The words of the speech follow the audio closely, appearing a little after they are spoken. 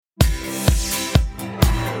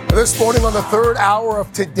This morning on the third hour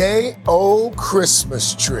of Today, Oh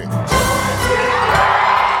Christmas Tree.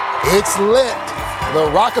 It's lit.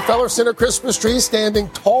 The Rockefeller Center Christmas tree standing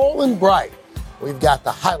tall and bright. We've got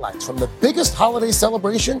the highlights from the biggest holiday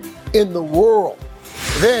celebration in the world.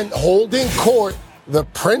 Then holding court, the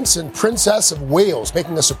Prince and Princess of Wales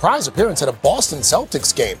making a surprise appearance at a Boston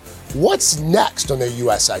Celtics game. What's next on their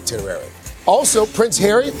U.S. itinerary? Also, Prince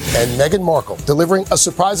Harry and Meghan Markle delivering a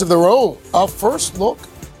surprise of their own. A first look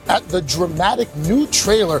at the dramatic new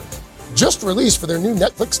trailer just released for their new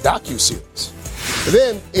Netflix docuseries.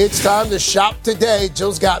 Then it's time to shop today.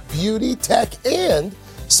 Jill's got beauty, tech, and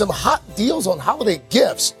some hot deals on holiday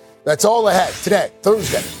gifts. That's all ahead today,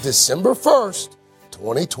 Thursday, December 1st,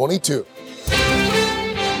 2022.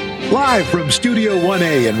 Live from Studio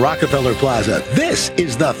 1A in Rockefeller Plaza, this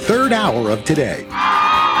is the third hour of Today.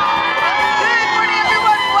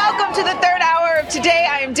 Today,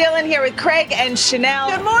 I am Dylan here with Craig and Chanel.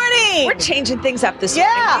 Good morning. We're changing things up this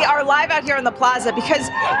morning. We are live out here on the plaza because,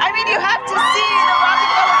 you have to see the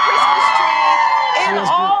Rockefeller Christmas tree in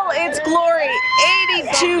all its glory.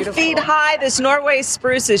 82 feet high. This Norway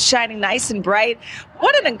spruce is shining nice and bright.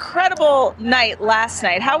 What an incredible night last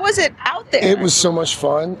night. How was it out there? It was so much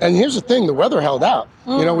fun. And here's the thing, the weather held out.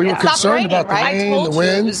 We were concerned about the rain, the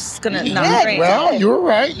wind. It was going to not rain. Well, you're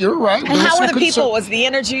right. And how were the people? Was the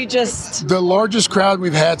energy just... The largest crowd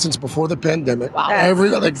we've had since before the pandemic. Wow,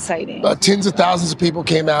 that's exciting. Tens of thousands of people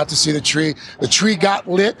came out to see the tree. The tree got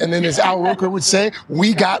lit, and then as Al Roker would say,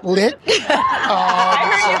 we got lit. I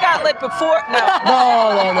heard you got lit before. No.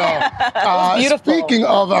 Beautiful. Speaking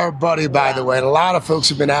of our buddy, by the way, and a lot of folks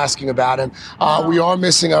have been asking about him. We are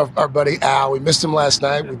missing our buddy Al. We missed him last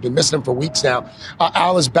night. We've been missing him for weeks now.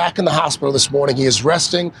 Al is back in the hospital this morning. He is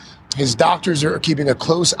resting. His doctors are keeping a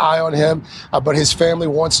close eye on him, but his family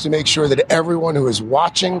wants to make sure that everyone who is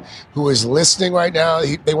watching, who is listening right now,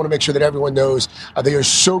 they want to make sure that everyone knows they are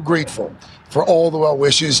so grateful for all the well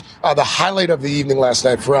wishes. The highlight of the evening last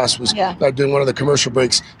night for us was during one of the commercial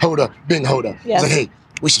breaks, Bing Hoda. Yes. I was like, hey,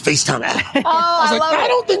 we should FaceTime Al. I love it. I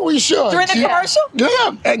don't think we should. During the commercial? Yeah.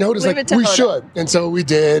 And Hoda's like, we should. And so we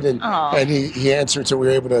did, and he answered, so we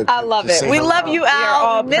were able to. I love it. We love you,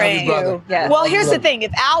 Al. We miss you. Yes. Well, here's the thing.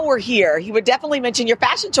 If Al were here, he would definitely mention your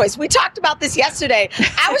fashion choice. We talked about this yesterday.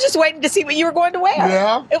 I was just waiting to see what you were going to wear.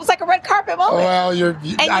 Yeah. It was like a red carpet moment. Well, you had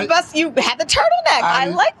the turtleneck. I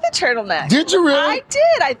like the turtleneck. Did you really? I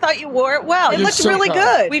did. I thought you wore it well. It looked so really kind.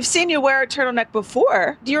 good. We've seen you wear a turtleneck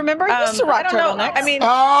before. Do you remember? You used to rock turtlenecks. I mean,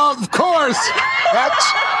 of course.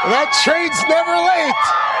 That trade's never late.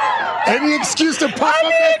 Any excuse to pop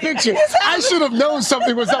up that picture. I should have known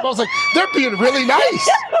something was up. I was like, they're being really nice.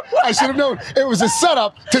 I should have known. It was a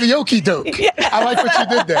setup to the okie doke. I like what you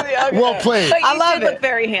did there. Well played. But I love it. Look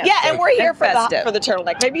very handsome. Yeah, and we're here for festive. the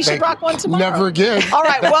turtleneck. Maybe you should rock one tomorrow. Never again. All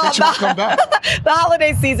right, well, come back. The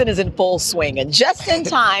holiday season is in full swing, and just in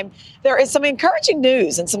time, there is some encouraging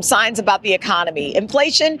news and some signs about the economy.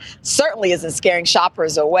 Inflation certainly isn't scaring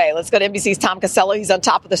shoppers away. Let's go to NBC's Tom Costello. He's on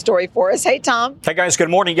top of the story for us. Hey, Tom. Hey, guys. Good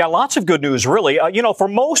morning. Yeah, lots of good news, really. For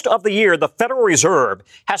most of the year, the Federal Reserve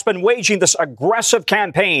has been waging this aggressive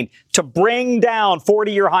campaign to bring down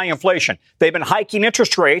 40-year high inflation. They've been hiking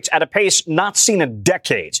interest rates at a pace not seen in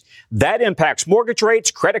decades. That impacts mortgage rates,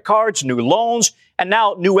 credit cards, new loans, and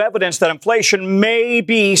now new evidence that inflation may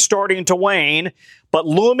be starting to wane. But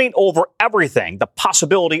looming over everything, the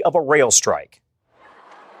possibility of a rail strike.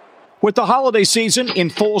 With the holiday season in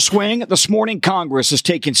full swing, this morning Congress is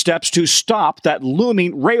taking steps to stop that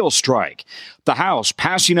looming rail strike. The House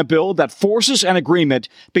passing a bill that forces an agreement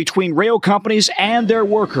between rail companies and their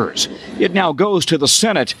workers. It now goes to the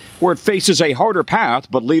Senate, where it faces a harder path,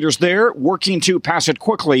 but leaders there working to pass it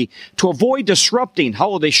quickly to avoid disrupting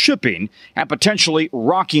holiday shipping and potentially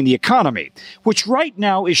rocking the economy, which right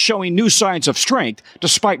now is showing new signs of strength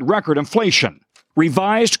despite record inflation.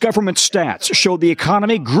 Revised government stats show the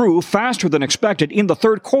economy grew faster than expected in the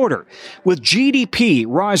third quarter, with GDP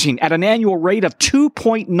rising at an annual rate of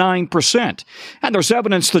 2.9%. And there's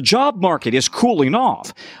evidence the job market is cooling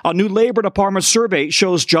off. A new Labor Department survey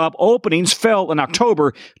shows job openings fell in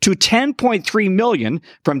October to 10.3 million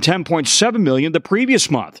from 10.7 million the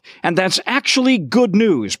previous month. And that's actually good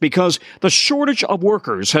news because the shortage of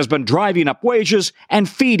workers has been driving up wages and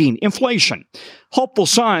feeding inflation. Hopeful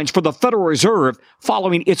signs for the Federal Reserve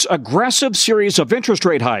following its aggressive series of interest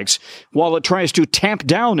rate hikes while it tries to tamp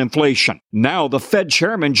down inflation. Now the Fed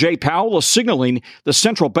Chairman Jay Powell is signaling the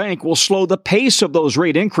central bank will slow the pace of those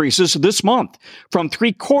rate increases this month from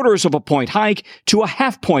 0.75 of a point hike to a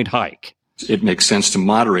half-point hike. It makes sense to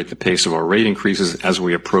moderate the pace of our rate increases as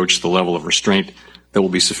we approach the level of restraint that will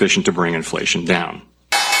be sufficient to bring inflation down.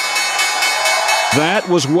 That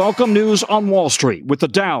was welcome news on Wall Street, with the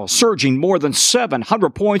Dow surging more than 700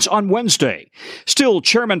 points on Wednesday. Still,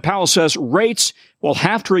 Chairman Powell says rates will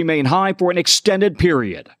have to remain high for an extended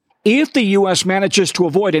period. If the U.S. manages to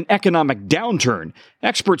avoid an economic downturn,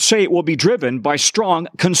 experts say it will be driven by strong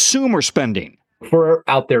consumer spending. If we're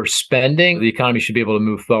out there spending, the economy should be able to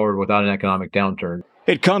move forward without an economic downturn.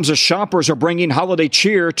 It comes as shoppers are bringing holiday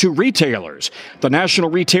cheer to retailers. The National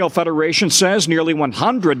Retail Federation says nearly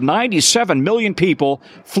 197 million people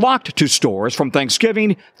flocked to stores from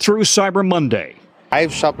Thanksgiving through Cyber Monday.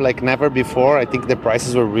 I've shopped like never before. I think the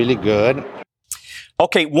prices were really good.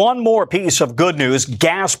 Okay, one more piece of good news.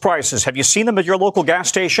 Gas prices. Have you seen them at your local gas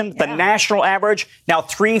station? Yeah. The national average, now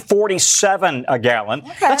 $3.47 a gallon.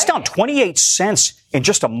 Okay. That's down 28 cents in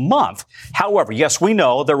just a month. However, yes, we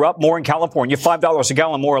know they're up more in California, $5 a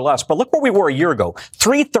gallon more or less. But look where we were a year ago,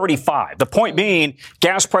 $3.35. The point being,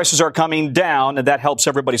 gas prices are coming down, and that helps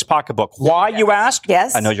everybody's pocketbook. Why, you ask?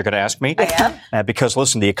 Yes. I know you're going to ask me. I am. Because,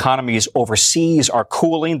 listen, the economies overseas are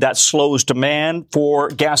cooling. That slows demand for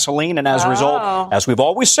gasoline. And as a result, as we've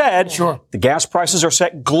always said, the gas prices are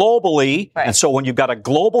set globally. Right. And so when you've got a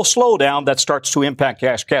global slowdown, that starts to impact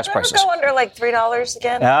gas prices. Go under like $3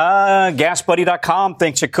 again? GasBuddy.com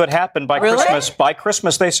thinks it could happen by Christmas. By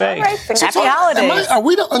Christmas, they say. All right, happy holidays. Are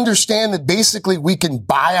we to understand that basically we can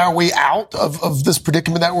buy our way out of this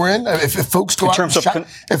predicament that we're in? If folks go out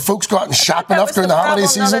and shop enough during the holiday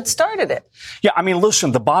season? That started it. Yeah, I mean,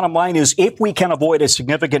 listen, the bottom line is if we can avoid a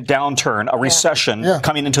significant downturn, a recession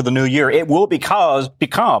coming into the new year, it will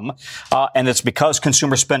become, and it's because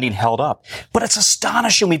consumer spending held up. But it's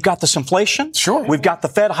astonishing. We've got this inflation. Sure. We've got the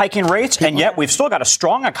Fed hiking rates, and yet we've still got a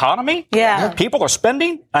strong economy. Yeah. People are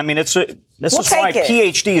spending. I mean, this is why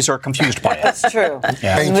PhDs are confused by it. That's true.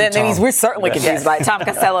 That means we're certainly confused by it. Tom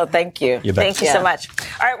Costello, thank you. Thank you so much.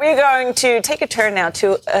 All right, we're going to take a turn now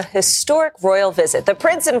to a historic royal visit. The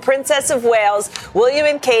Prince and Princess of Wales, William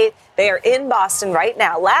and Kate, they are in Boston right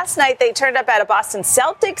now. Last night, they turned up at a Boston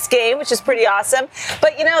Celtics game, which is pretty awesome.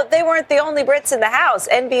 But, they weren't the only Brits in the house.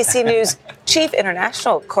 NBC News chief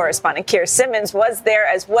international correspondent Keir Simmons was there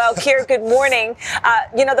as well. Keir, good morning.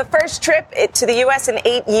 The first trip to the U.S. in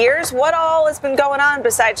 8 years. What all has been going on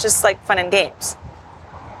besides just, fun and games?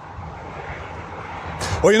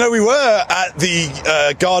 Well, we were at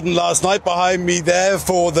the Garden last night behind me there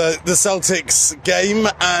for the Celtics game,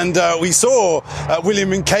 and we saw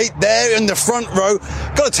William and Kate there in the front row.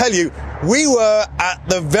 Got to tell you, we were at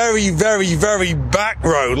the very, very, very back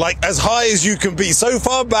row, like as high as you can be, so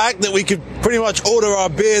far back that we could pretty much order our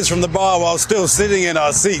beers from the bar while still sitting in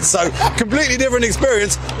our seats. So completely different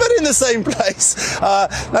experience, but in the same place.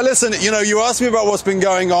 Now listen, you asked me about what's been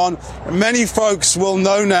going on. Many folks will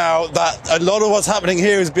know now that a lot of what's happening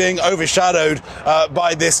here is being overshadowed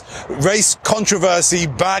by this race controversy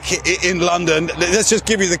back in London. Let's just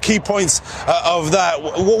give you the key points of that.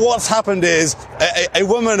 What's happened is a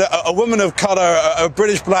woman of colour, a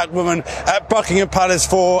British black woman at Buckingham Palace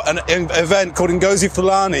for an event called Ngozi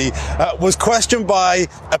Fulani, was questioned by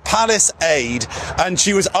a palace aide, and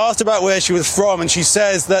she was asked about where she was from, and she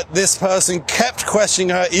says that this person kept questioning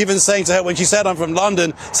her, even saying to her when she said, "I'm from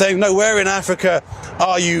London," saying, "No, where in Africa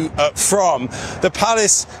are you from?" The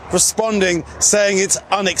palace responding, saying it's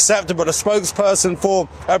unacceptable. A spokesperson for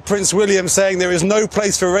Prince William saying there is no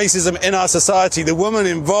place for racism in our society. The woman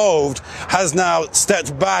involved has now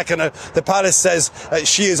stepped back, and the palace says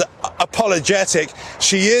she is apologetic.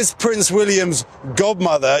 She is Prince William's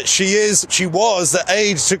godmother. She was the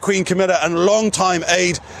aide to Queen Camilla and longtime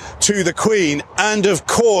aide to the Queen. And of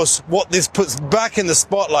course, what this puts back in the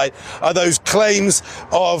spotlight are those claims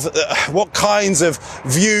of what kinds of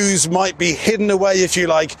views might be hidden away, if you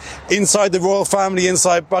like, inside the royal family,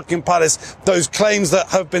 inside Buckingham Palace. Those claims that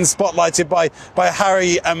have been spotlighted by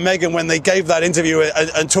Harry and Meghan when they gave that interview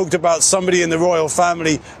and talked about somebody in the royal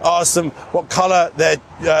family asked them what colour their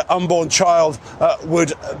unborn child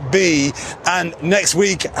would be. And next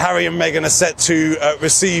week, Harry and Meghan are set to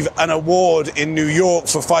receive an award in New York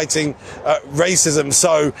for fighting racism.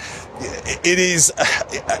 So it is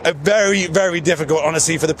a very, very difficult,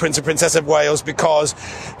 honestly, for the Prince and Princess of Wales, because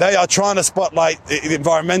they are trying to spotlight the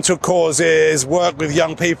environmental causes, work with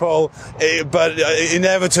young people, but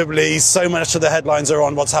inevitably so much of the headlines are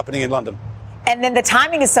on what's happening in London. And then the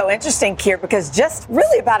timing is so interesting, Keir, because just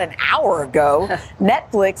really about an hour ago,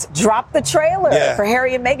 Netflix dropped the trailer for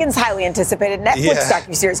Harry and Meghan's highly anticipated Netflix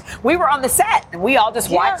docuseries. We were on the set, and we all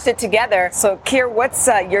just watched it together. So, Keir, what's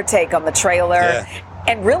your take on the trailer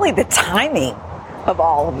and really the timing of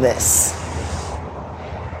all of this?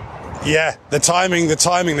 Yeah, the timing.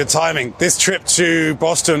 This trip to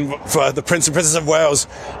Boston for the Prince and Princess of Wales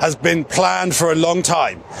has been planned for a long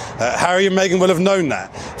time. Harry and Meghan will have known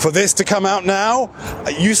that. For this to come out now,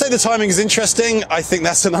 you say the timing is interesting. I think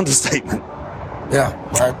that's an understatement. Yeah,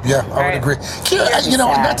 I would agree. You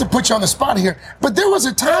know, not to put you on the spot here, but there was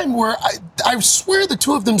a time where I swear the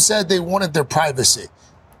two of them said they wanted their privacy.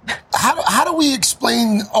 How do we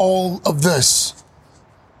explain all of this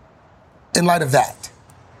in light of that?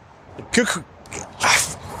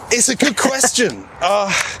 It's a good question.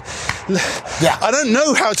 I don't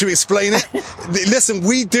know how to explain it. Listen,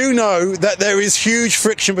 we do know that there is huge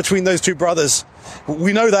friction between those two brothers.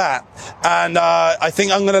 We know that. And I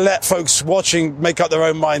think I'm going to let folks watching make up their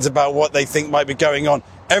own minds about what they think might be going on.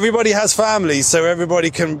 Everybody has families, so everybody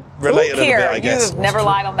can relate a little bit, I guess. You've never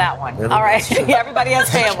lied on that one. All right. Everybody has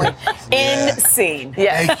family. In scene.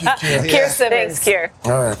 Yeah. Thank you, Kier. Kier Simmons. Thanks, Kier.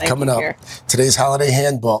 All right, coming up, today's Holiday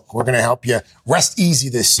Handbook. We're going to help you rest easy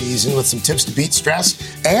this season with some tips to beat stress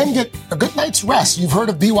and get a good night's rest. You've heard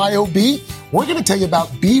of BYOB? We're going to tell you about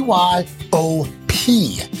BYOP.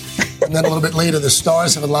 And then a little bit later, the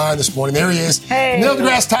stars have aligned this morning. There he is. Hey. Neil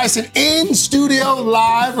deGrasse Tyson in studio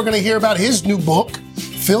live. We're going to hear about his new book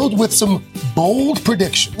filled with some bold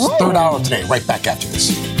predictions. Whoa. Third hour today, right back after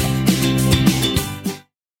this.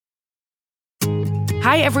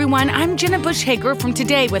 Hi, everyone. I'm Jenna Bush Hager from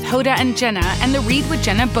Today with Hoda and Jenna and the Read with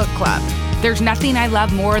Jenna book club. There's nothing I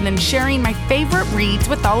love more than sharing my favorite reads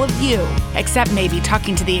with all of you, except maybe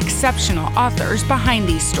talking to the exceptional authors behind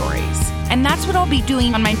these stories. And that's what I'll be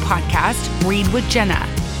doing on my podcast, Read with Jenna.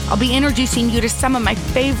 I'll be introducing you to some of my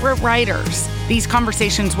favorite writers. These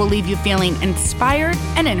conversations will leave you feeling inspired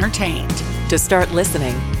and entertained. To start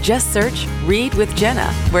listening, just search Read with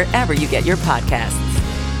Jenna wherever you get your podcasts.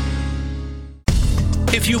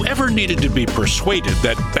 If you ever needed to be persuaded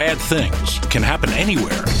that bad things can happen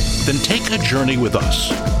anywhere, then take a journey with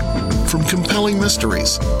us. From compelling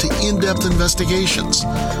mysteries to in-depth investigations,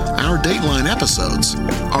 our Dateline episodes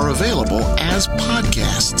are available as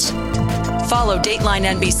podcasts. Follow Dateline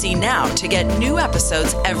NBC now to get new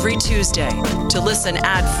episodes every Tuesday. To listen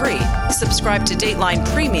ad-free, subscribe to Dateline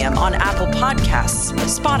Premium on Apple Podcasts,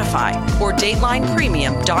 Spotify, or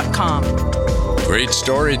DatelinePremium.com. Great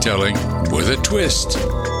storytelling with a twist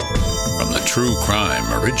from the True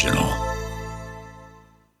Crime Original.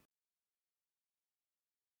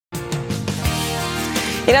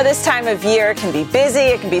 You know, this time of year can be busy,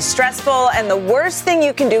 it can be stressful, and the worst thing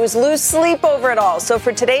you can do is lose sleep over it all. So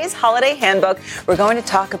for today's Holiday Handbook, we're going to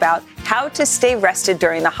talk about how to stay rested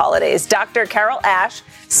during the holidays. Dr. Carol Ash,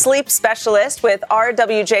 sleep specialist with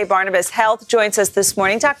RWJ Barnabas Health, joins us this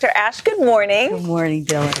morning. Dr. Ash, good morning. Good morning,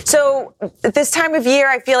 Dylan. So at this time of year,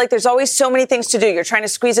 I feel like there's always so many things to do. You're trying to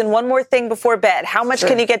squeeze in one more thing before bed. How much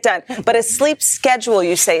can you get done? But a sleep schedule,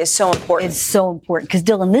 you say, is so important. It's so important because,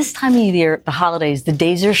 Dylan, this time of year, the holidays, the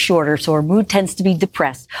days are shorter, so our mood tends to be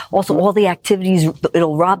depressed. Also, all the activities,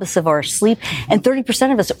 it'll rob us of our sleep, and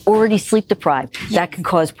 30% of us are already sleep deprived. That can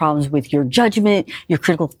cause problems with your judgment, your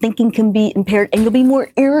critical thinking can be impaired, and you'll be more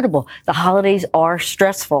irritable. The holidays are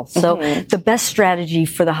stressful. So the best strategy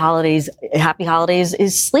for the holidays, happy holidays,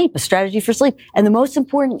 is sleep, a strategy for sleep. And the most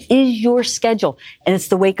important is your schedule, and it's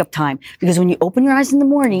the wake-up time. Because when you open your eyes in the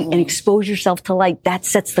morning and expose yourself to light, that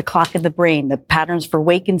sets the clock of the brain, the patterns for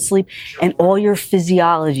wake and sleep, and all your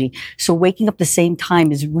physiology. So waking up the same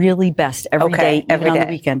time is really best every day, even on the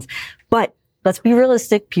weekends. But let's be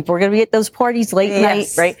realistic. People are going to be at those parties late night,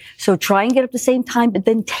 right? So try and get up the same time, but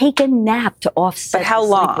then take a nap to offset. But how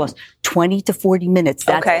long? 20 to 40 minutes.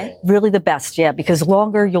 That's really the best, because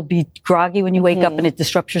longer you'll be groggy when you wake up and it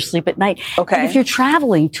disrupts your sleep at night. And if you're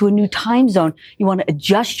traveling to a new time zone, you want to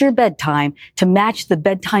adjust your bedtime to match the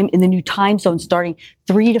bedtime in the new time zone starting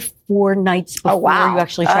 3 to 4 nights before you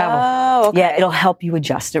actually travel. Yeah, it'll help you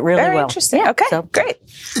adjust. It really will. Very interesting. So, great.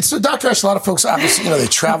 So, Dr. Ash, a lot of folks, obviously, they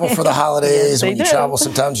travel for the holidays. When you travel,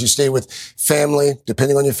 sometimes you stay with family,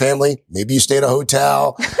 depending on your family. Maybe you stay at a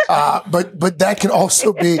hotel. But that can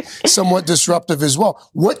also be somewhat disruptive as well.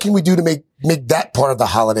 What can we do to make that part of the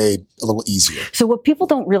holiday a little easier? So what people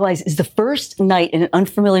don't realize is the first night in an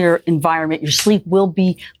unfamiliar environment, your sleep will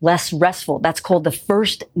be less restful. That's called the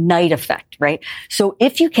first night effect, right? So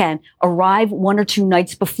if you can, arrive 1 or 2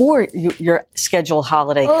 nights before your scheduled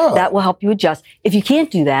holiday. That will help you adjust. If you can't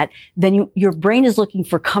do that, then your brain is looking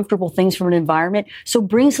for comfortable things from an environment. So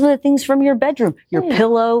bring some of the things from your bedroom, your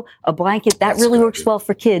pillow, a blanket. That really works well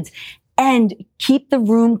for kids. and keep the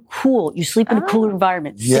room cool. You sleep in a cooler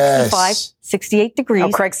environment. Yes. 65, 68 degrees. Oh,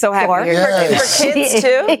 Craig's so happy. Yes. For kids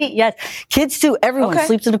too? Yes. Kids too. Everyone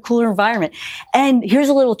sleeps in a cooler environment. And here's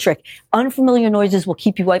a little trick. Unfamiliar noises will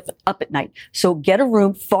keep you up at night. So get a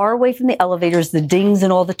room far away from the elevators, the dings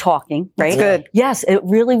and all the talking, right? That's good. Yes, it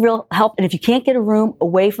really will help. And if you can't get a room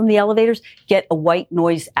away from the elevators, get a white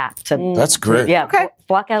noise app. That's great. Yeah. Okay.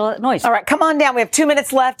 Block out all that noise. All right, come on down. We have 2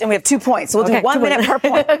 minutes left and we have 2 points. So we'll do 1 minute per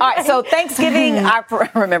point. All right, so Thanksgiving, I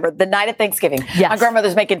remember the night of Thanksgiving. Yes. My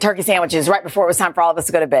grandmother's making turkey sandwiches right before it was time for all of us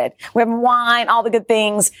to go to bed. We have wine, all the good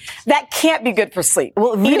things. That can't be good for sleep.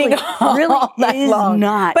 Well, really, eating all night is long.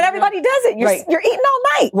 not. But everybody does it. You're eating all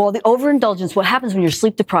night. Well, the overindulgence, what happens when you're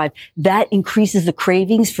sleep deprived, that increases the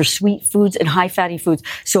cravings for sweet foods and high fatty foods.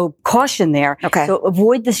 So caution there. Okay. So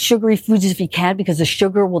avoid the sugary foods if you can, because the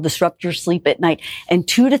sugar will disrupt your sleep at night. And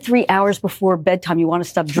 2 to 3 hours before bedtime, you want to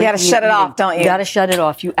stop drinking. You got to shut it off, don't you? You got to shut it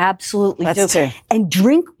off. You absolutely do. That's true. And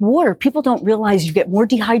drink water. People don't realize you get more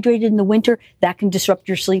dehydrated in the winter. That can disrupt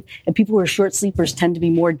your sleep. And people who are short sleepers tend to be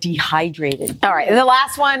more dehydrated. All right. And the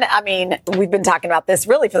last one, I mean, we've been talking about this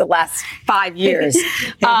really for the last 5 years.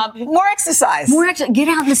 More exercise. Get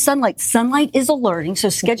out in the sunlight. Sunlight is alerting, so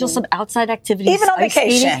schedule some outside activities. Even on ice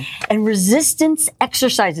vacation. skating, and resistance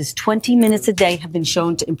exercises, 20 minutes a day, have been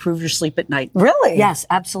shown to improve your sleep at night. Really? Yes,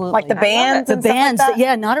 absolutely. Like the bands? The and stuff bands, like that?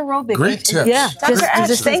 yeah, not aerobic. Great tips. Yeah. Dr. Ash,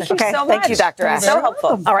 resistance thank you exercise. so much. Thank you, Dr. Ash. So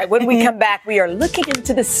helpful. All right, when we come back, we are looking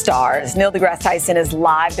into the stars. Neil deGrasse Tyson is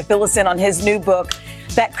live to fill us in on his new book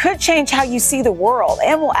that could change how you see the world.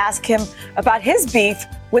 And we'll ask him about his beef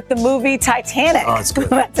with the movie Titanic. Oh, that's good.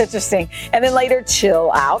 That's interesting. And then later,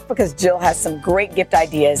 chill out, because Jill has some great gift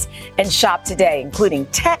ideas and shop today, including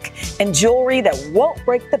tech and jewelry that won't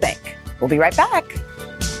break the bank. We'll be right back.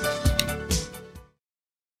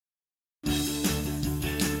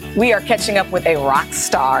 We are catching up with a rock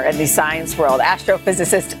star in the science world,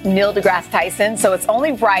 astrophysicist Neil deGrasse Tyson. So it's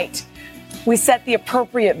only right we set the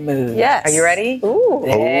appropriate mood. Yes. Are you ready? Ooh.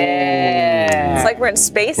 Yeah. It's like we're in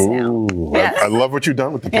space now. Yes. I love what you've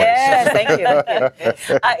done with the place. Yes,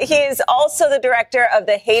 thank you. He is also the director of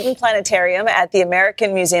the Hayden Planetarium at the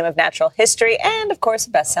American Museum of Natural History and, of course, a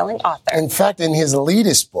best-selling author. In fact, in his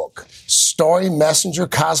latest book, Starry Messenger,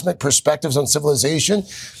 Cosmic Perspectives on Civilization,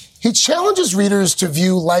 he challenges readers to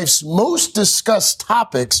view life's most discussed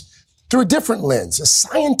topics through a different lens, a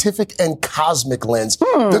scientific and cosmic lens.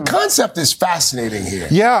 The concept is fascinating here.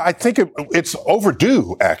 Yeah, I think it's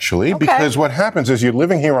overdue, actually, because what happens is you're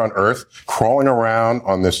living here on Earth, crawling around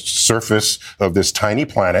on this surface of this tiny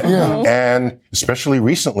planet, and especially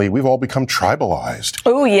recently, we've all become tribalized.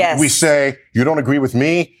 Oh, yes. We say, you don't agree with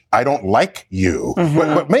me, I don't like you.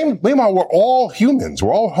 But meanwhile, we're all humans.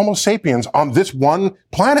 We're all Homo sapiens on this one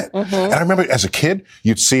planet. And I remember as a kid,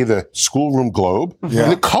 you'd see the schoolroom globe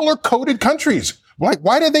and the color-coded countries. Like,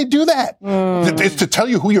 why did they do that? It's to tell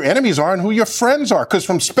you who your enemies are and who your friends are. Because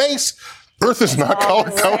from space, Earth is not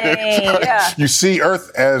color-coded. You see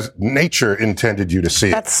Earth as nature intended you to see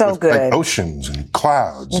it. That's so with, good. like oceans and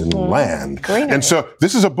clouds and land. And so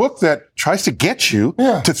this is a book that tries to get you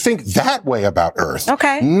to think that way about Earth.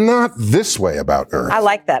 Not this way about Earth. I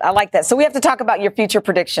like that. I like that. So we have to talk about your future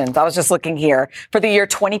predictions. I was just looking here for the year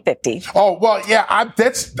 2050. Oh, well, yeah, I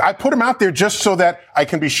put them out there just so that I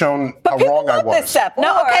can be shown how wrong I was. This stuff.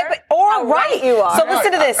 No, or right you are. So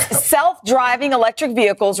listen to this. Self-driving electric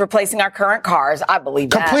vehicles replacing our current cars. I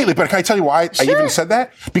believe that. Completely. But can I tell you why I even said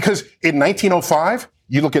that? Because in 1905,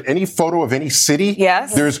 you look at any photo of any city,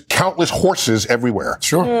 there's countless horses everywhere.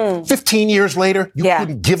 15 years later, you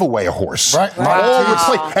couldn't give away a horse.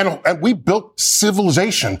 And we built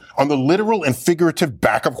civilization on the literal and figurative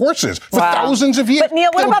back of horses for thousands of years. But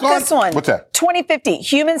Neil, what about this one? What's that? 2050,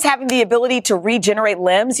 humans having the ability to regenerate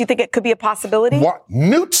limbs. You think it could be a possibility? What?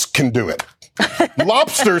 Newts can do it.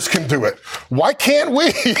 Lobsters can do it. Why can't we?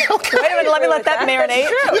 Wait a minute, let me let that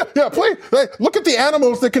marinate. Yeah, please. Look at the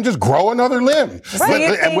animals that can just grow another limb.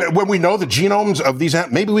 When we know the genomes of these,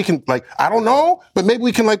 maybe we can, I don't know, but maybe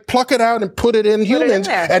we can, pluck it out and put it in humans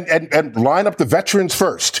and line up the veterans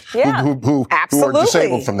first who are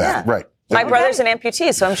disabled from that. Right. My brother's an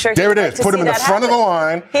amputee, so I'm sure there it is. Put him in the front of the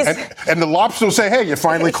line, and the lobster will say, "Hey, you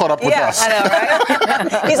finally caught up with us." I know,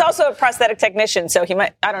 right? He's also a prosthetic technician, so he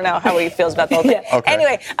might. I don't know how he feels about the whole thing.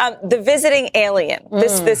 Anyway, the visiting alien.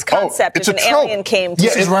 This concept it's of an a trope. alien came. To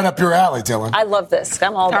This is right up your alley, Dylan. I love this.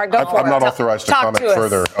 I'm all. All right, go for it. I'm not authorized to comment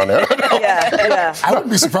further on that. I wouldn't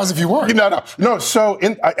be surprised if you weren't. No. So,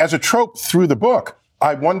 as a trope through the book,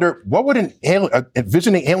 I wonder, what would a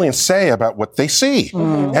visiting alien say about what they see?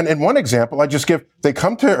 Mm-hmm. And in one example, they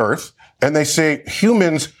come to Earth and they say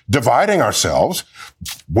humans dividing ourselves,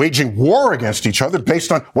 waging war against each other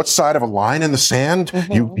based on what side of a line in the sand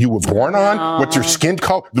you were born on, what's your skin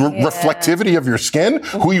color, the reflectivity of your skin,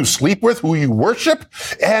 who you sleep with, who you worship.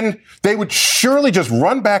 And they would surely just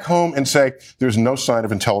run back home and say, there's no sign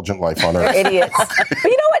of intelligent life on Earth. Idiots. But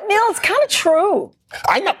you know what, Neil? It's kind of true.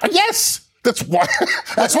 I know. Yes. That's why I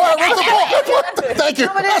wrote the book. Thank you.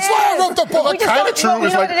 No, that's why I wrote the book. Kind of true. You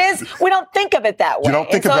know what it is? We don't think of it that way. You don't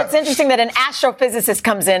think of that. So it's interesting that an astrophysicist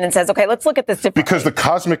comes in and says, okay, let's look at this differently. Because the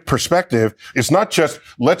cosmic perspective is not just,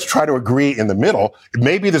 let's try to agree in the middle.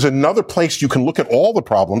 Maybe there's another place you can look at all the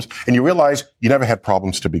problems and you realize you never had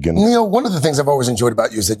problems to begin with. Neil, one of the things I've always enjoyed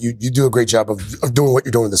about you is that you do a great job of doing what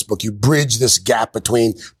you're doing in this book. You bridge this gap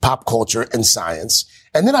between pop culture and science.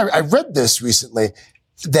 And then I read this recently,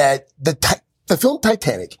 that the film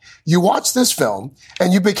Titanic, you watched this film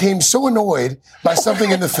and you became so annoyed by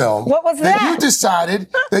something in the film. What was that? You decided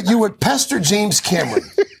that you would pester James Cameron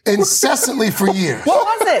incessantly for years. What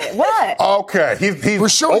was it? What? Okay.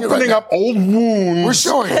 He's opening up old wounds. We're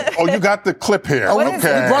showing it. Oh, you got the clip here.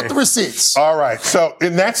 Okay. We brought the receipts. All right. So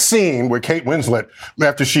in that scene where Kate Winslet,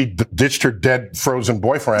 after she ditched her dead frozen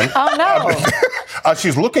boyfriend. Oh, no.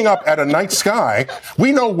 She's looking up at a night sky.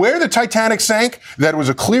 We know where the Titanic sank, that it was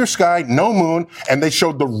a clear sky, no moon, and they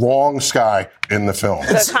showed the wrong sky in the film.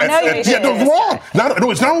 It's wrong.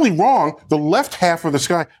 It's not only wrong, the left half of the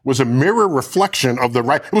sky was a mirror reflection of the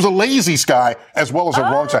right. It was a lazy sky as well as a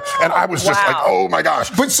wrong sky. And I was just like, oh my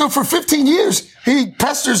gosh. But so for 15 years, he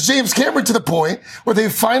pesters James Cameron to the point where they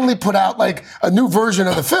finally put out like a new version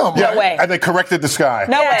of the film. Yeah, right? No way. And they corrected the sky.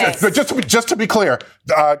 No way. But just to be clear,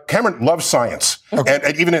 Cameron loves science. Okay.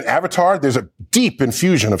 And even in Avatar, there's a deep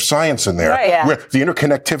infusion of science in there. Right, yeah. Where the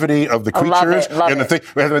interconnectivity of the creatures love and it. the thing,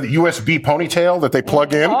 we have the USB ponytail that they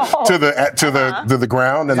plug in to the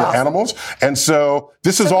ground and the animals. And so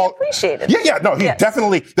this is all appreciated. Yeah. No, he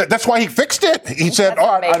definitely. That's why he fixed it. He said,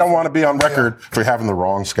 I don't want to be on record for having the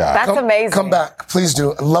wrong sky. That's amazing. Come back, please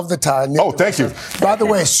do. I love the time. Oh, thank you. By the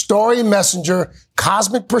way, Starry Messenger,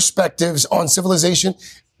 Cosmic Perspectives on Civilization.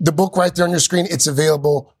 The book right there on your screen. It's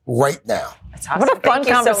available right now. Awesome. What a fun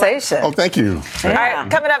conversation. Oh, thank you. All right,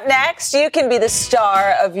 coming up next, you can be the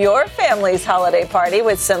star of your family's holiday party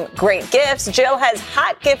with some great gifts. Jill has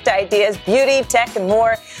hot gift ideas, beauty, tech, and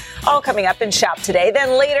more, all coming up in Shop Today.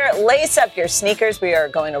 Then later, lace up your sneakers. We are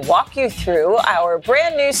going to walk you through our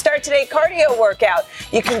brand new Start Today cardio workout.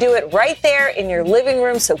 You can do it right there in your living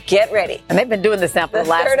room, so get ready. And they've been doing this now for the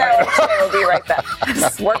last third hour of the show. We'll be right back.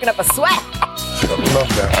 Just working up a sweat. I love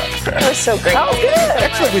that. That was so great. That was good.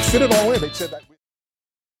 Actually, we fit it all in. They said that.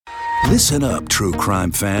 Listen up, true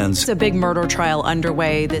crime fans. It's a big murder trial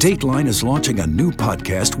underway. Dateline is launching a new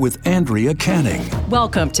podcast with Andrea Canning.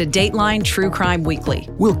 Welcome to Dateline True Crime Weekly.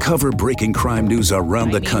 We'll cover breaking crime news around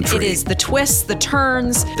the country. It is the twists, the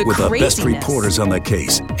turns, the with craziness. the best reporters on the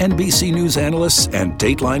case, NBC News analysts, and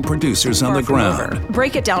Dateline producers on the ground.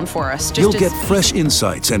 Break it down for us. You'll get fresh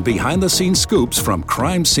insights and behind-the-scenes scoops from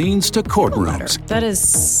crime scenes to courtrooms. That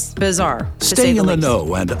is bizarre. Stay in the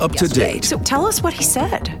know and up to date. So tell us what he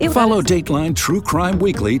said. Follow Dateline True Crime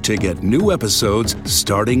Weekly to get new episodes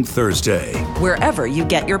starting Thursday. Wherever you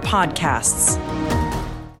get your podcasts.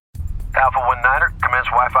 Alpha 19er, commence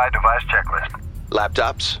Wi-Fi device checklist.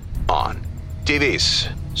 Laptops, on.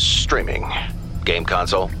 TVs, streaming. Game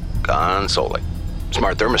console, consoling.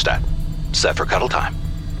 Smart thermostat, set for cuddle time.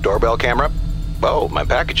 Doorbell camera, oh, my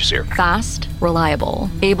package is here. Fast, reliable,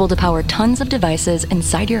 able to power tons of devices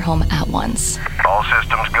inside your home at once. All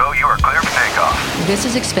systems go, you are clear for takeoff. This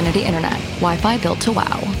is Xfinity Internet, Wi-Fi built to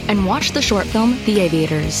wow. And watch the short film, The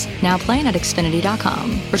Aviators, now playing at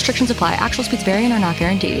Xfinity.com. Restrictions apply. Actual speeds vary and are not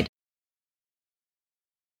guaranteed.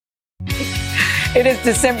 It is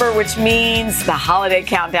December, which means the holiday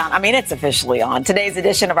countdown. I mean, it's officially on. Today's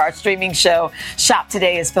edition of our streaming show, Shop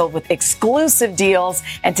Today, is filled with exclusive deals.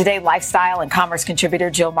 And today, lifestyle and commerce contributor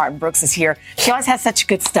Jill Martin Brooks is here. She always has such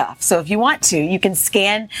good stuff. So if you want to, you can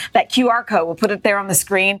scan that QR code. We'll put it there on the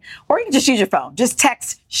screen. Or you can just use your phone. Just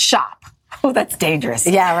text SHOP. Oh, that's dangerous.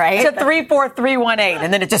 Yeah, right? To 34318,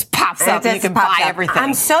 and then it just pops up and you can buy everything.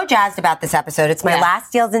 I'm so jazzed about this episode. It's my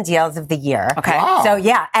last Deals and Deals of the year. Okay. Wow. So,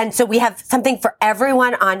 yeah. And so we have something for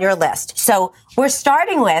everyone on your list. So we're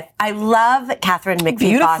starting with, I love Catherine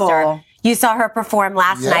McPhee Foster. You saw her perform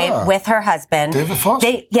last night with her husband. David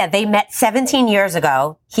Foster. They met 17 years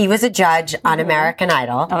ago. He was a judge on American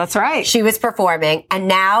Idol. Oh, that's right. She was performing. And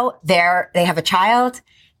now they have a child.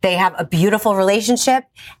 They have a beautiful relationship,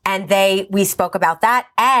 and we spoke about that.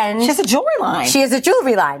 And she has a jewelry line. She has a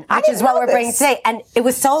jewelry line, which is what we're bringing today. And it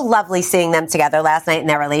was so lovely seeing them together last night in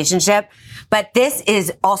their relationship. But this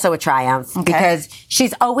is also a triumph because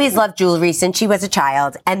she's always loved jewelry since she was a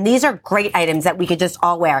child. And these are great items that we could just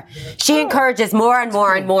all wear. She encourages more and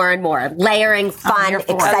more and more and more. Layering, fun,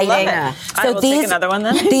 exciting. So take another one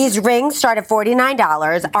then. These rings start at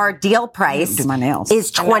 $49. Our deal price is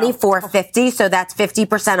 $24.50. So that's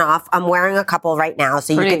 50% off. I'm wearing a couple right now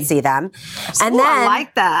so you can see them. And then I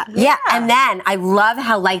like that. Yeah. And then I love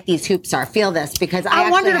how light these hoops are. Feel this because I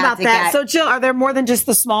wondered about that. So Jill, are there more than just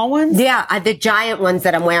the small ones? Yeah. The giant ones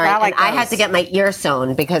that I'm wearing. I had to get my ear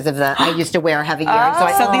sewn because of I used to wear heavy ears, so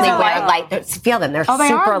I only wear light. Feel them. They're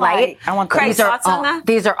super light. I want these.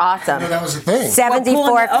 These are awesome. That was the thing.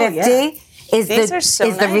 $74.50. Is These are so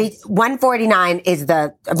nice. $149 is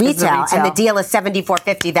the retail, and the deal is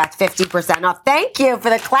 $74.50. That's 50% off. Thank you for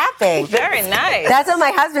the clapping. Very nice. That's what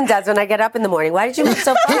my husband does when I get up in the morning. Why did you look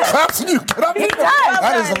so fast? He claps when you get up. He does.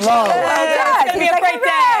 That is low. It's going to be a great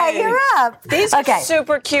day. You're up. These are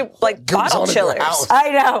super cute, like bottle chillers. I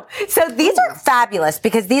know. So these are fabulous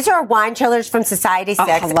because these are wine chillers from Society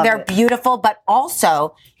 6. They're beautiful, but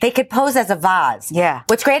also they could pose as a vase. Yeah.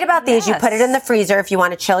 What's great about these, you put it in the freezer if you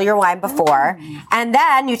want to chill your wine before. And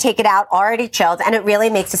then you take it out already chilled, and it really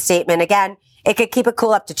makes a statement. Again, it could keep it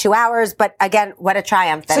cool up to 2 hours, but again, what a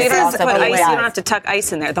triumph. So you don't have to tuck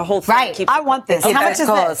ice in there. The whole thing. Right. I want this. How much is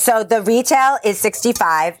this? So the retail is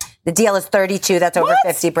 $65. The deal is $32. That's over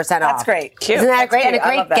 50% off. That's great. Cute. Isn't that great? And a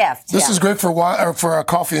great gift. This is great for wine or for a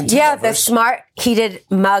coffee and tea. Yeah, lovers. the smart heated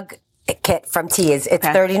mug kit from Tees. It's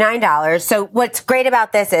 $39. So what's great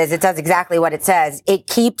about this is it does exactly what it says. It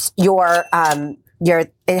keeps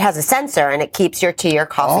it has a sensor and it keeps your tea or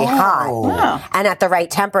coffee hot and at the right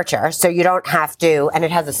temperature, so you don't have to. And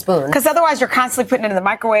it has a spoon because otherwise you're constantly putting it in the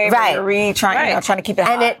microwave. Right, or trying to keep it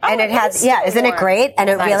hot. And it has isn't it great? And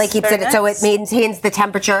it really keeps it so it maintains the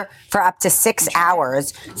temperature for up to 6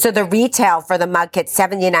 hours. So the retail for the mug kit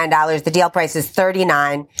 $79. The deal price is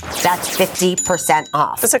 $39. That's 50%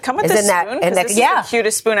 off. Does it come with this spoon? This is the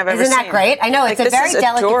cutest spoon I've ever seen. Isn't that great? I know, it's a very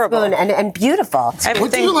delicate spoon and beautiful.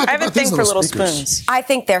 I have a thing for little spoons. I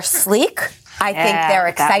think they're sleek. I think they're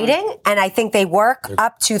exciting, and I think they work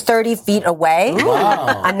up to 30 feet away.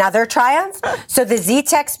 Wow. Another triumph. So the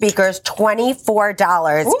Z-Tech speakers,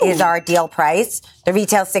 $24 is our deal price. The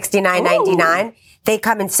retail $69.99. They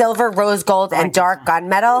come in silver, rose gold, and dark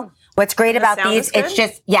gunmetal. What's great about these, it's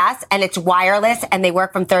just, and it's wireless, and they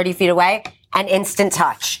work from 30 feet away, and instant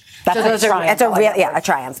touch. That's so a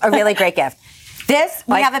triumph. A really great gift. This,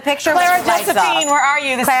 we have a picture. Clara Josephine, where are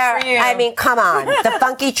you? This is for you. I mean, come on. The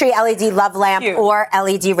Funky Tree LED Love Lamp or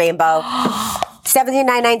LED Rainbow.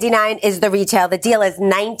 $79.99 is the retail. The deal is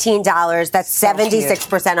 $19. That's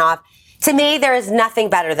 76% off. To me, there is nothing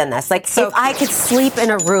better than this. Like, if I could sleep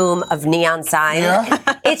in a room of neon signs,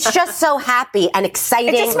 it's just so happy and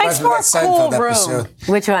exciting. It just makes for a cool room.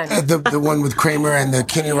 Which one? The one with Kramer and the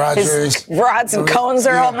Kenny Rogers. His rods and cones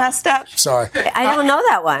are all messed up. Sorry. I don't know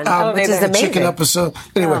that one, which is amazing. Chicken episode.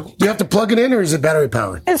 Anyway, do you have to plug it in or is it battery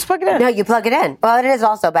powered? Just plug it in. No, you plug it in. Well, it is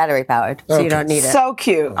also battery powered, so you don't need it. So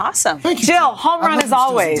cute. Awesome. Thank you. Jill, home run as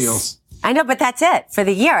always. I know, but that's it for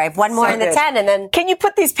the year. I have one more in the 10, and then can you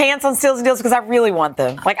put these pants on Steals and Deals because I really want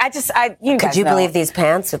them. Like could you believe these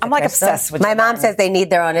pants? I'm like obsessed with. My mom says they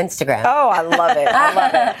need their own Instagram. Oh, I love it. I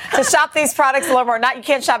love it. To shop these products a little more. Not you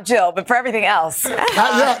can't shop Jill, but for everything else. I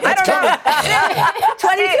don't know.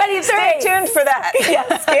 2023. Stay tuned for that.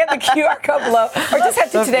 Yeah, scan the QR code below, or just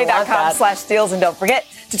head to today.com/deals, and don't forget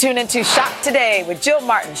to tune into Shop Today with Jill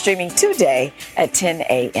Martin, streaming today at 10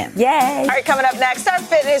 a.m. Yay! All right, coming up next, our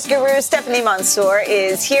fitness guru Stephanie Mansour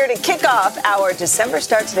is here to kick off our December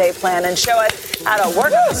Start Today plan and show us how to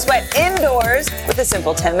work up the sweat indoors with a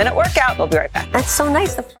simple 10-minute workout. We'll be right back. That's so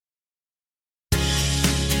nice.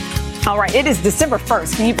 All right, it is December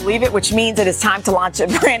 1st. Can you believe it? Which means it is time to launch a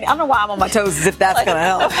brand. I don't know why I'm on my toes as if that's going to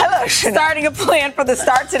help. Hello, starting a plan for the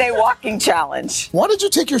Start Today walking challenge. Why did you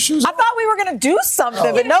take your shoes off? I thought we were going to do something,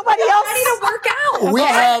 but nobody else. I need to work out. We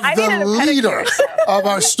have the leader of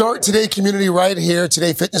our Start Today community right here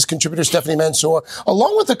today, fitness contributor Stephanie Mansour,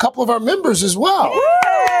 along with a couple of our members as well.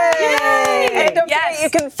 Yay! Yay! And don't forget, you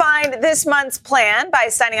can find this month's plan by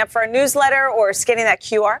signing up for our newsletter or scanning that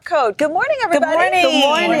QR code. Good morning, everybody. Good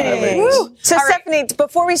morning. Woo. So, Stephanie,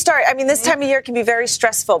 before we start, I mean, this time of year can be very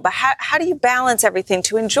stressful, but how do you balance everything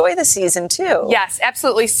to enjoy the season, too? Yes,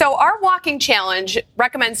 absolutely. So our walking challenge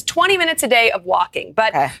recommends 20 minutes a day of walking.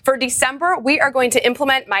 But for December, we are going to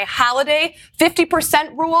implement my holiday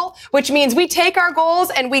 50% rule, which means we take our goals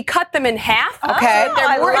and we cut them in half. So that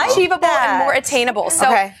they're more achievable and more attainable.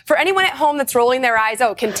 So for anyone at home that's rolling their eyes,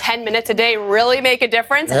 can 10 minutes a day really make a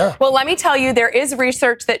difference? Yeah. Well, let me tell you, there is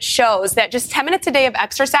research that shows that just 10 minutes a day of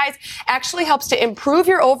exercise actually helps to improve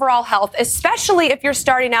your overall health, especially if you're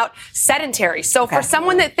starting out sedentary. So for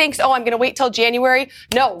someone that thinks, I'm going to wait till January,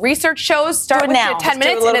 no, research shows start with your 10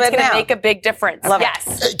 minutes and it's going to make a a big difference.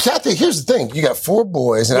 Yes. Kathy, here's the thing. You got 4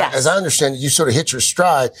 boys, and as I understand it, you sort of hit your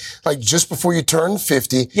stride like just before you turned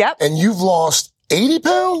 50. Yep. And you've lost 80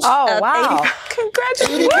 pounds? Oh, wow.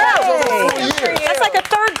 Congratulations. 80 pounds over 4 years. That's like a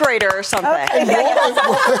third grader or something.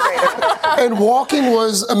 And walking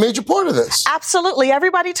was a major part of this. Absolutely.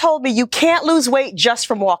 Everybody told me you can't lose weight just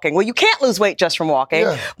from walking. Well, you can't lose weight just from walking,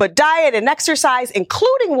 but diet and exercise,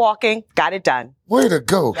 including walking, got it done. Way to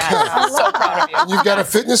go, Kathy. I'm so proud of you. And you've got a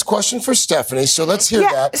fitness question for Stephanie, so let's hear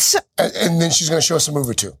that. And then she's going to show us a move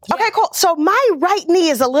or two. Okay, cool. So my right knee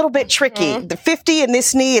is a little bit tricky. The 50 in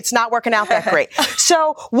this knee, it's not working out that great.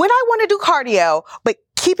 So when I want to do cardio, but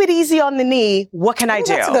keep it easy on the knee, what can I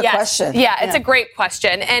do? That's a good question. Yeah, it's a great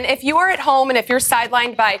question. And if you are at home and if you're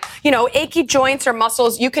sidelined by, achy joints or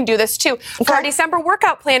muscles, you can do this too. For our December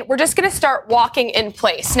workout plan, we're just going to start walking in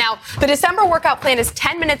place. Now, the December workout plan is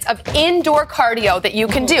 10 minutes of indoor cardio that you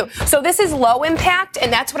can do. So this is low impact,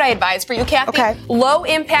 and that's what I advise for you, Kathy. Low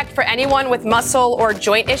impact for anyone with muscle or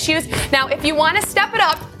joint issues. Now, if you want to step it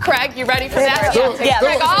up, Craig, you ready for that?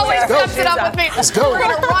 Craig always steps it up with me. Let's go. We're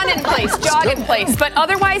going to run in place, jog in place. But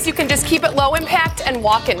otherwise, you can just keep it low impact and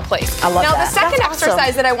walk in place. I love now, that. the second That's exercise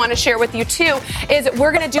awesome. that I want to share with you, too, is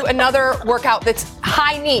we're going to do another workout that's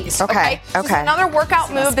high knees. Okay. This is another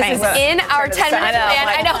workout move. This is in our 10-minute plan.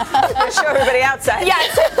 I know. Show everybody outside.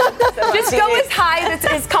 Yes. Just go as high as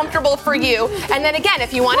is comfortable for you. And then again,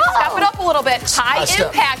 if you want to step it up a little bit, high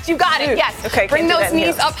impact, you got it. Yes. Okay, bring can't do those that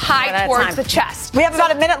knees here. up high towards the chest. We have about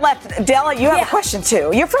a minute left. Della, you have a question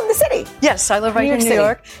too. You're from the city. Yes, I live right here in New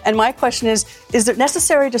York. And my question is it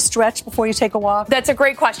necessary to stretch before you take a walk? That's a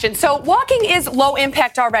great question. So walking is low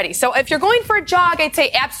impact already. So if you're going for a jog, I'd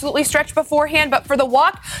say absolutely stretch beforehand. But for the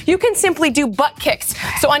walk, you can simply do butt kicks.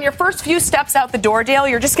 So on your first few steps out the door, Dale,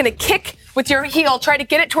 you're just going to kick with your heel, try to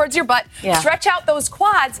get it towards your butt, stretch out those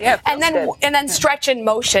quads, and then stretch in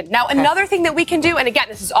motion. Now, another thing that we can do, and again,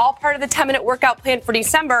 this is all part of the 10-minute workout plan for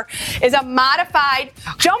December, is a modified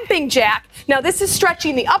jumping jack. Now, this is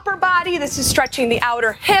stretching the upper body. This is stretching the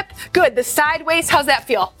outer hip. Good. The sideways. How's that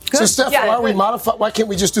feel? Good. So, Steph, why can't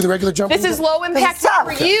we just do the regular jumping? This is low impact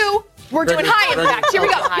for you. We're doing high impact. Here we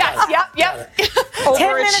go. Yes, yep.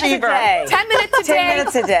 10 minutes a day. 10 minutes a day. 10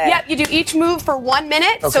 minutes a day. Yep, you do each move for 1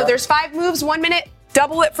 minute. So there's 5 moves, 1 minute.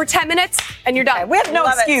 Double it for 10 minutes, and you're done. We have no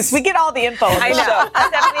excuse. We get all the info. I know.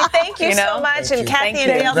 Stephanie, thank you so much. And Kathy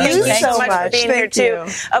and Dale, thank you so much for being here, too.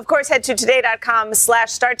 Of course, head to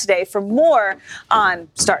today.com/start today for more on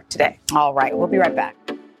Start Today. All right. We'll be right back.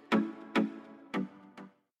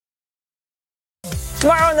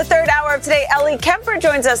 Tomorrow in the third hour of Today, Ellie Kemper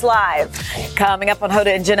joins us live. Coming up on Hoda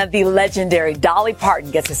and Jenna, the legendary Dolly Parton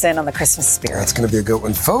gets us in on the Christmas spirit. That's going to be a good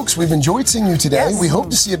one. Folks, we've enjoyed seeing you today. Yes. We hope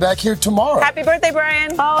to see you back here tomorrow. Happy birthday,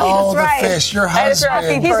 Brian. Oh, that's right. The fish, your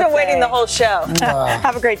husband. He's been waiting the whole show.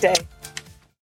 Have a great day.